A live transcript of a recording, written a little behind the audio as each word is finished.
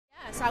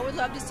I would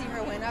love to see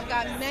her win. I've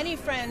got many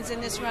friends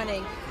in this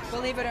running,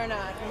 believe it or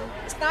not.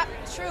 It's not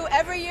true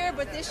every year,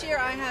 but this year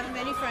I have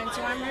many friends,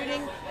 so I'm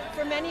rooting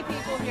for many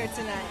people here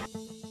tonight.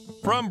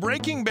 From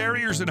breaking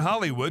barriers in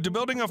Hollywood to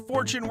building a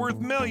fortune worth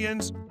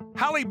millions,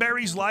 Halle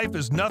Berry's life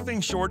is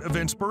nothing short of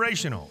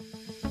inspirational.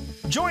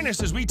 Join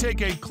us as we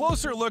take a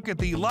closer look at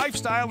the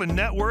lifestyle and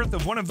net worth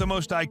of one of the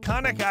most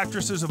iconic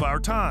actresses of our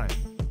time.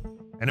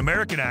 An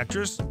American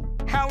actress,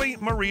 Halle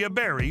Maria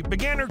Berry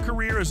began her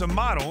career as a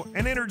model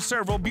and entered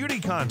several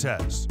beauty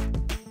contests,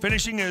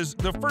 finishing as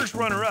the first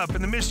runner-up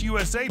in the Miss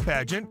USA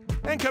pageant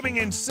and coming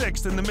in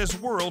 6th in the Miss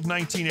World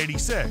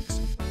 1986.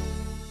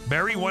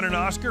 Berry won an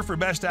Oscar for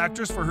Best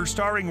Actress for her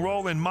starring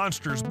role in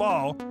Monsters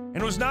Ball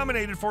and was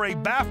nominated for a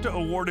BAFTA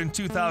Award in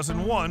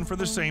 2001 for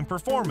the same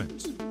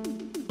performance.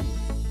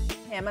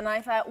 And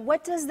I thought,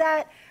 what does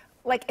that,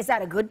 like, is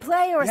that a good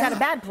play or is that a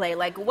bad play?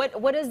 Like,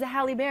 what is the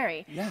Halle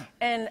Berry?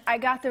 And I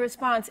got the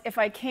response, if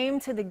I came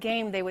to the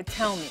game, they would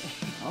tell me.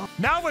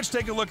 Now let's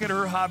take a look at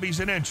her hobbies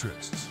and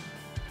interests.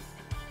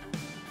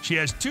 She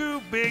has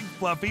 2 big,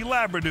 fluffy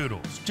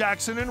Labradoodles,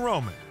 Jackson and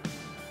Roman.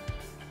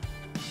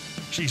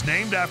 She's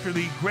named after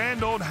the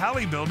grand old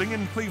Halle building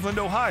in Cleveland,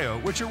 Ohio,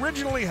 which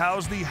originally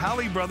housed the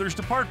Halle Brothers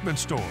department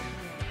store.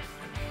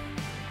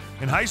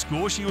 In high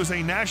school, she was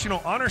a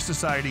National Honor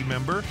Society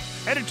member,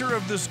 editor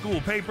of the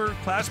school paper,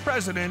 class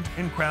president,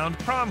 and crowned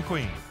prom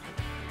queen.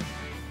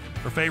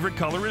 Her favorite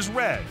color is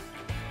red.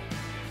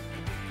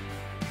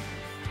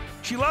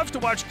 She loves to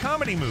watch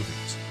comedy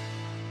movies.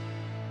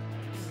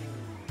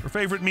 Her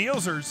favorite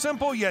meals are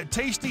simple yet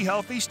tasty,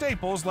 healthy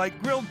staples like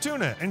grilled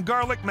tuna and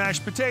garlic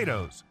mashed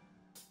potatoes.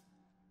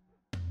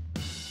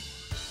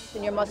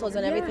 And your muscles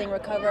and everything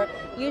recover.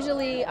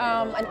 Usually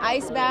an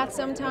ice bath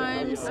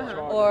sometimes,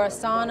 or a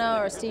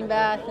sauna or a steam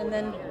bath, and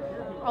then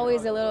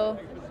always a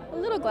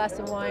little glass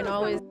of wine,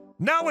 always.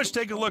 Now let's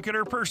take a look at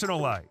her personal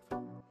life.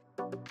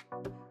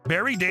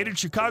 Berry dated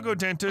Chicago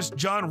dentist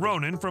John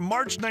Ronan from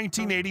March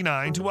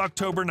 1989 to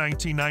October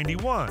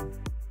 1991.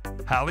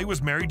 Halle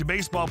was married to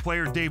baseball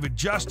player David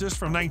Justice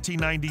from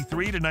 1993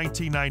 to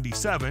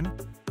 1997.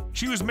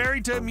 She was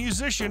married to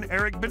musician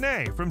Eric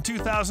Benet from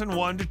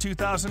 2001 to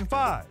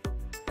 2005.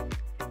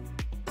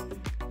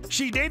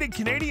 She dated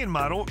Canadian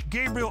model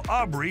Gabrielle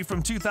Aubry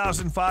from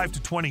 2005 to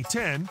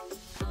 2010.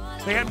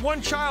 They had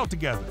 1 child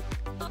together.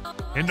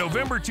 In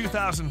November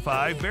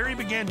 2005, Berry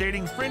began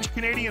dating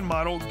French-Canadian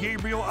model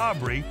Gabrielle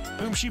Aubry,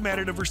 whom she met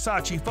at a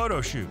Versace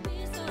photo shoot.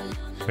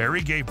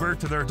 Berry gave birth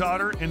to their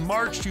daughter in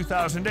March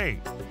 2008.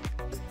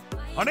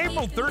 On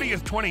April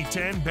 30th,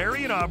 2010,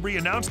 Berry and Aubry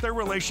announced their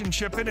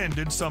relationship had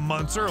ended some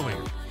months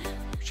earlier.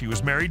 She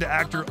was married to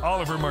actor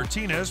Oliver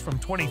Martinez from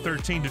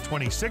 2013 to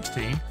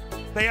 2016.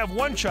 They have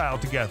 1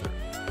 child together.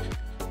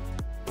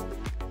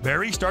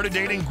 Berry started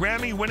dating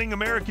Grammy-winning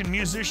American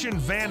musician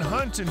Van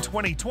Hunt in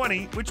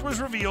 2020, which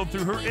was revealed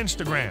through her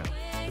Instagram.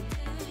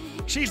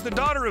 She's the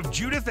daughter of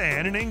Judith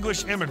Ann, an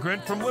English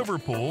immigrant from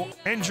Liverpool,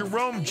 and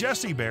Jerome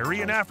Jesse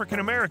Berry, an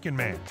African-American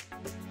man.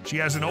 She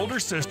has an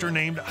older sister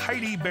named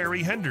Heidi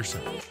Berry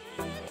Henderson.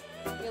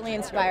 Really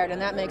inspired,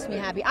 and that makes me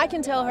happy. I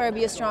can tell her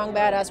be a strong,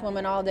 badass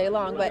woman all day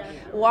long, but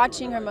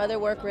watching her mother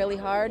work really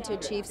hard to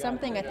achieve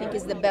something, I think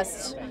is the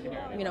best,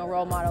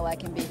 role model I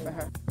can be for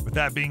her. With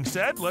that being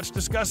said, let's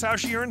discuss how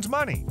she earns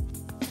money.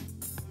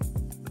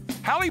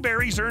 Halle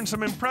Berry's earned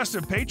some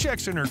impressive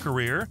paychecks in her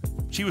career.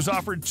 She was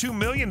offered $2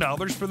 million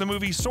for the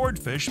movie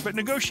Swordfish, but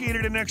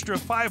negotiated an extra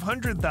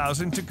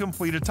 $500,000 to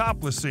complete a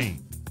topless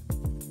scene.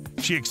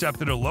 She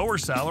accepted a lower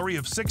salary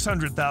of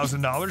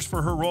 $600,000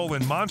 for her role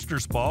in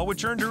Monsters Ball,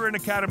 which earned her an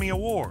Academy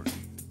Award.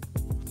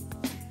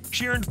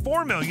 She earned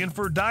 $4 million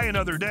for Die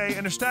Another Day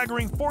and a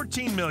staggering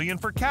 $14 million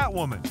for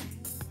Catwoman.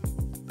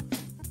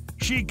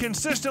 She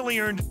consistently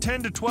earned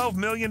 $10 to $12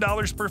 million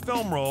per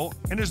film role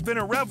and has been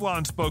a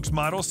Revlon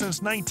spokesmodel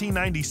since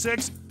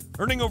 1996,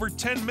 earning over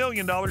 $10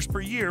 million per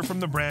year from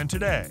the brand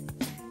today.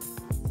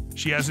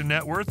 She has a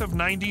net worth of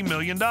 $90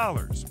 million.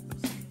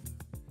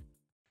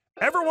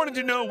 Ever wanted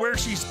to know where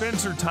she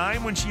spends her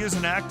time when she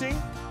isn't acting?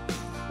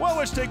 Well,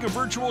 let's take a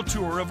virtual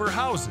tour of her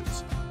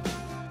houses.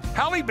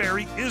 Halle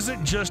Berry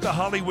isn't just a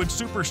Hollywood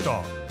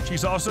superstar.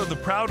 She's also the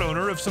proud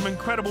owner of some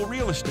incredible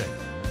real estate.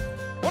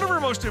 One of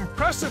her most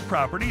impressive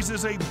properties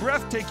is a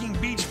breathtaking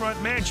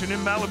beachfront mansion in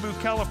Malibu,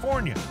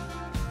 California.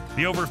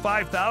 The over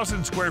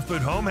 5,000 square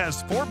foot home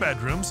has 4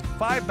 bedrooms,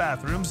 5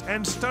 bathrooms,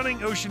 and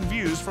stunning ocean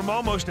views from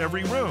almost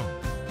every room.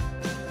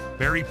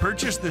 Berry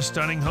purchased this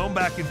stunning home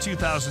back in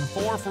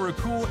 2004 for a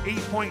cool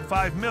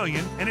 $8.5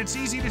 million, and it's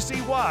easy to see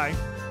why.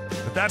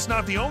 But that's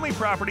not the only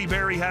property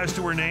Berry has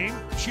to her name.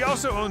 She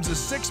also owns a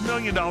 $6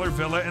 million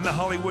villa in the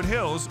Hollywood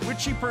Hills, which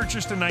she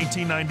purchased in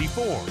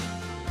 1994.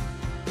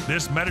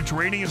 This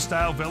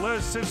Mediterranean-style villa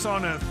sits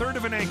on 1/3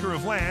 of an acre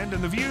of land,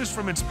 and the views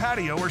from its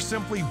patio are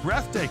simply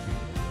breathtaking.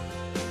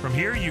 From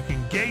here, you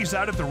can gaze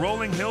out at the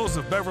rolling hills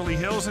of Beverly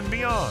Hills and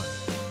beyond.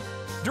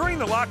 During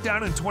the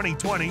lockdown in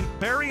 2020,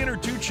 Berry and her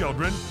 2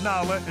 children,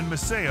 Nala and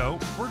Maceo,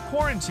 were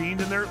quarantined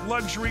in their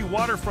luxury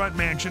waterfront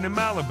mansion in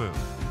Malibu.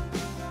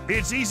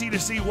 It's easy to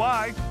see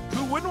why.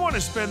 Who wouldn't want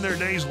to spend their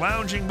days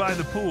lounging by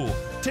the pool,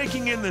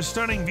 taking in the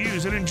stunning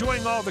views and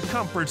enjoying all the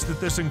comforts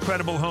that this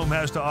incredible home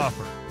has to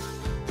offer?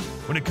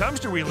 When it comes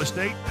to real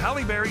estate,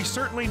 Halle Berry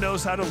certainly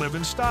knows how to live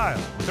in style.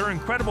 With her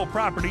incredible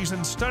properties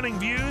and stunning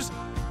views,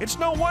 it's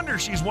no wonder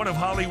she's one of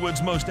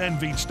Hollywood's most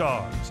envied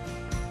stars.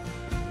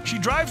 She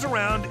drives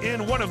around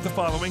in one of the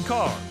following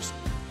cars: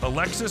 a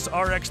Lexus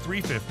RX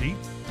 350,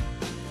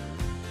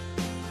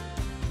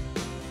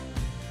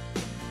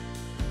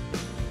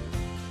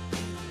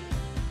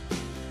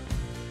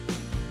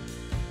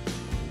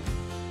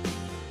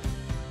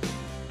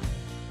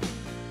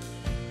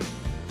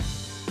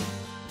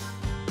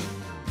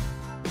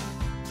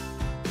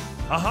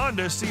 a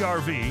Honda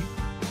CR-V,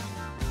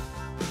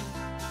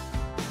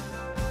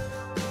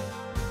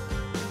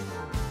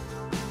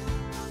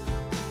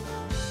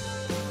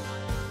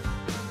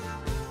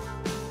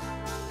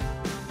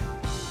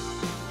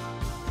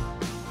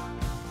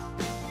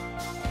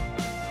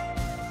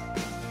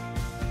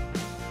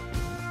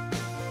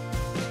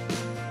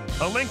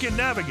 a Lincoln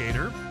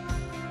Navigator,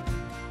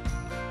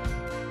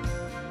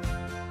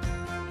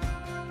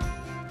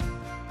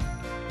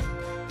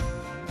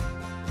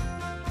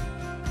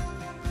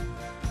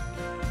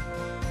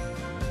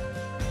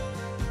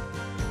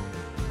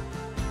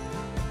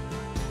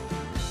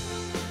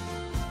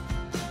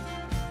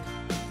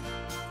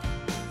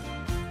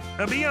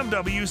 a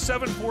BMW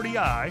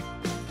 740i,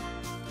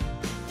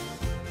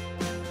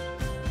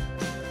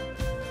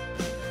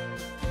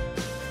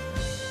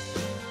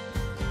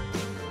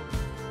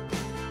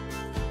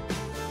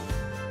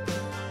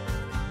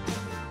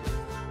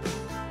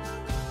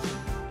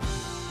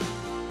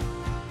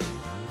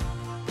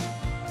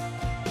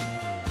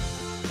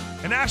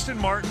 an Aston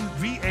Martin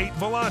V8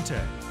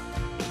 Volante,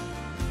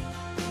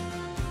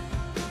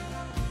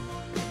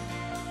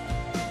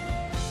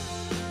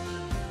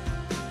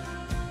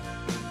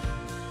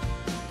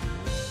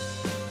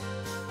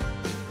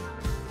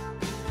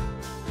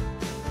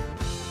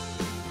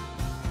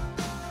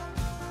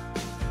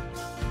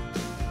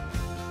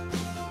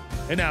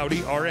 an Audi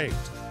R8,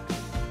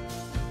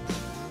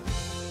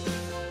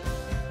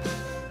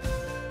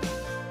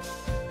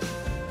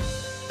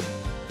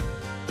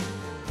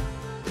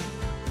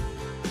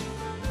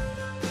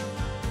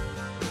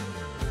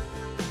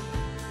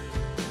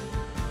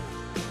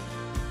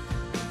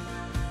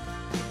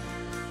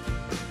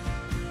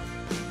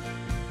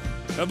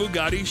 a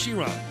Bugatti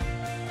Chiron,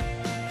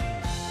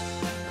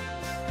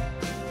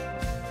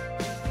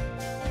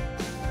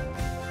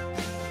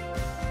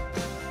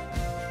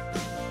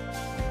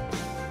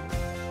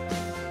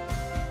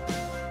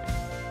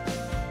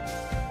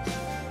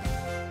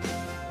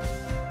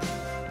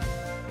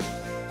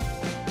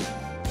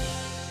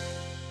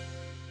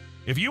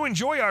 If you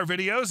enjoy our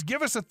videos,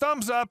 give us a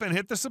thumbs up and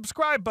hit the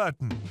subscribe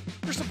button.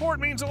 Your support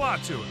means a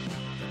lot to us.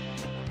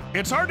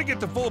 It's hard to get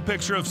the full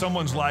picture of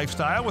someone's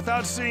lifestyle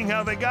without seeing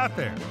how they got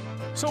there.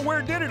 So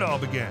where did it all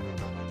begin?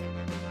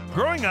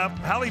 Growing up,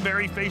 Halle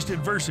Berry faced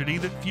adversity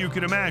that few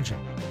could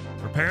imagine.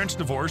 Her parents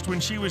divorced when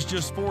she was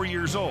just 4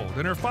 years old,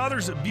 and her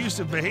father's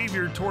abusive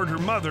behavior toward her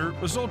mother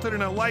resulted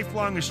in a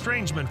lifelong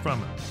estrangement from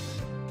her.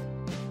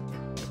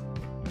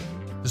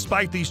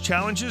 Despite these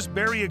challenges,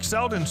 Berry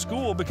excelled in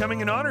school,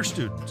 becoming an honor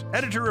student,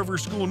 editor of her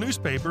school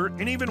newspaper,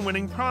 and even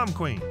winning prom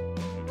queen.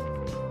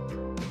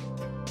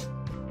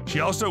 She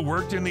also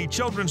worked in the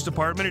children's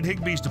department at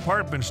Higbee's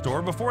department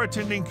store before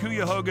attending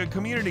Cuyahoga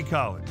Community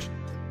College.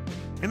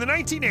 In the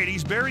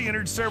 1980s, Berry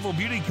entered several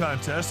beauty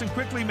contests and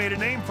quickly made a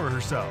name for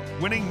herself,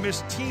 winning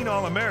Miss Teen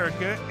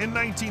All-America in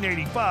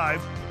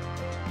 1985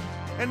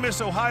 and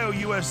Miss Ohio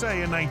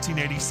USA in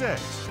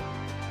 1986.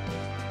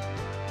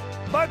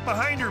 But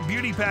behind her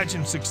beauty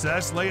pageant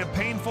success lay a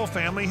painful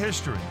family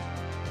history,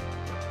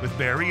 with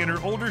Berry and her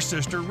older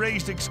sister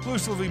raised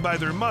exclusively by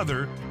their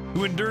mother,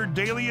 who endured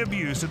daily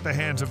abuse at the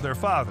hands of their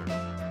father.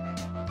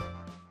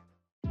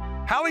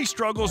 Halle's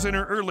struggles in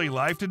her early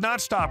life did not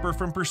stop her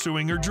from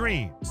pursuing her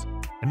dreams.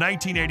 In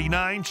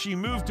 1989, she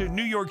moved to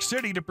New York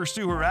City to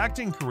pursue her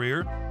acting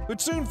career, but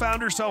soon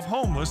found herself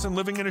homeless and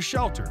living in a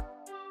shelter.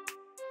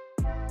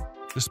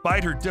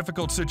 Despite her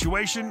difficult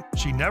situation,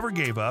 she never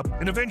gave up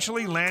and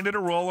eventually landed a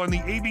role on the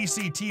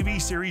ABC TV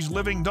series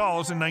Living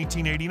Dolls in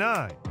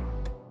 1989.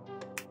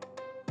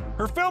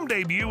 Her film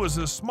debut was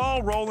a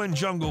small role in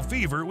Jungle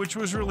Fever, which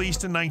was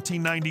released in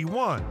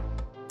 1991.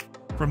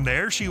 From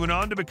there, she went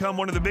on to become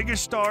one of the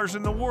biggest stars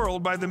in the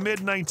world by the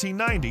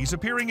mid-1990s,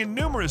 appearing in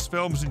numerous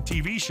films and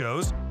TV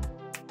shows.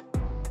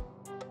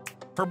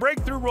 Her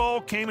breakthrough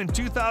role came in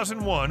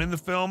 2001 in the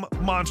film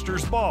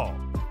Monsters Ball,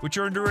 which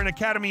earned her an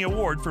Academy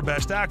Award for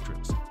Best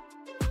Actress.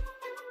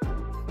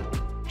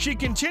 She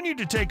continued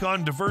to take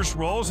on diverse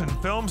roles in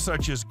films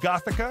such as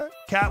Gothica,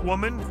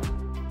 Catwoman,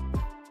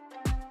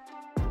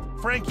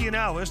 Frankie and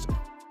Alice,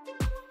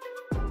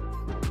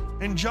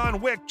 and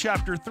John Wick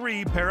Chapter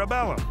 3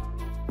 Parabellum.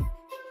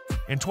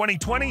 In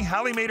 2020,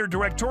 Halle made her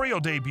directorial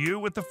debut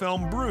with the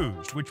film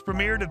Bruges, which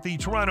premiered at the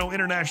Toronto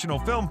International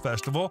Film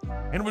Festival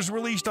and was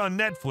released on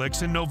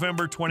Netflix in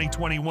November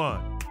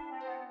 2021.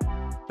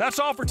 That's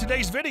all for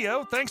today's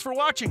video. Thanks for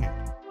watching it.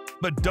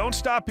 But don't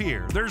stop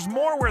here. There's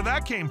more where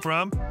that came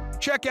from.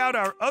 Check out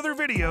our other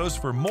videos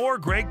for more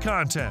great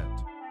content.